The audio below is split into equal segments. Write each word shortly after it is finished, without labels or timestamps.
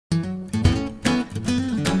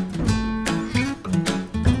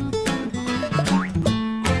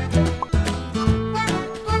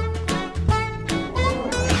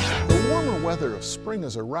spring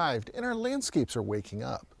has arrived and our landscapes are waking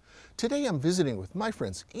up. Today I'm visiting with my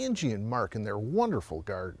friends Angie and Mark in their wonderful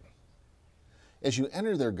garden. As you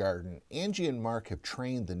enter their garden, Angie and Mark have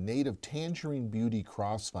trained the native Tangerine Beauty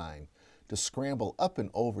crossvine to scramble up and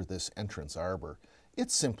over this entrance arbor.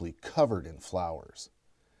 It's simply covered in flowers.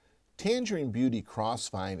 Tangerine Beauty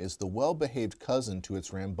crossvine is the well-behaved cousin to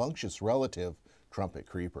its rambunctious relative, trumpet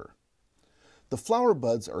creeper. The flower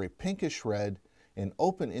buds are a pinkish red and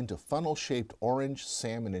open into funnel-shaped orange,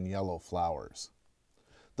 salmon, and yellow flowers.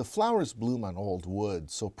 The flowers bloom on old wood,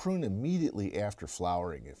 so prune immediately after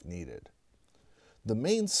flowering if needed. The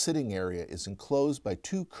main sitting area is enclosed by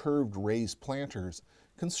two curved raised planters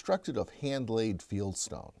constructed of hand-laid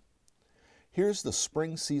fieldstone. Here's the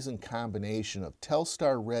spring season combination of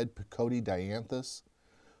Telstar Red Picotee dianthus,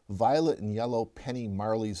 violet and yellow Penny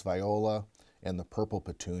Marlies viola, and the purple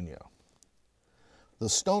petunia. The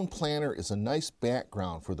stone planter is a nice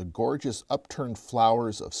background for the gorgeous upturned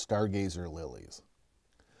flowers of stargazer lilies.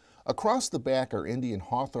 Across the back are Indian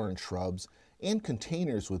hawthorn shrubs and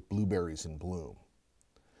containers with blueberries in bloom.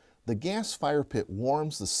 The gas fire pit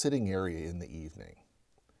warms the sitting area in the evening.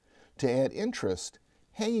 To add interest,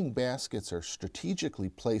 hanging baskets are strategically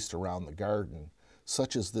placed around the garden,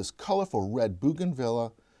 such as this colorful red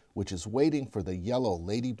bougainvillea, which is waiting for the yellow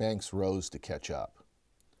ladybank's rose to catch up.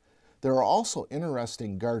 There are also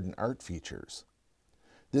interesting garden art features.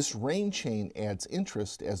 This rain chain adds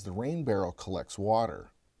interest as the rain barrel collects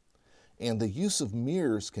water, and the use of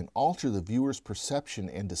mirrors can alter the viewer's perception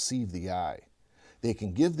and deceive the eye. They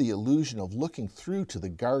can give the illusion of looking through to the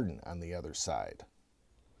garden on the other side.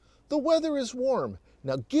 The weather is warm.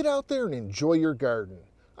 Now get out there and enjoy your garden.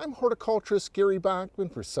 I'm horticulturist Gary Bachman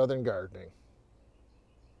for Southern Gardening.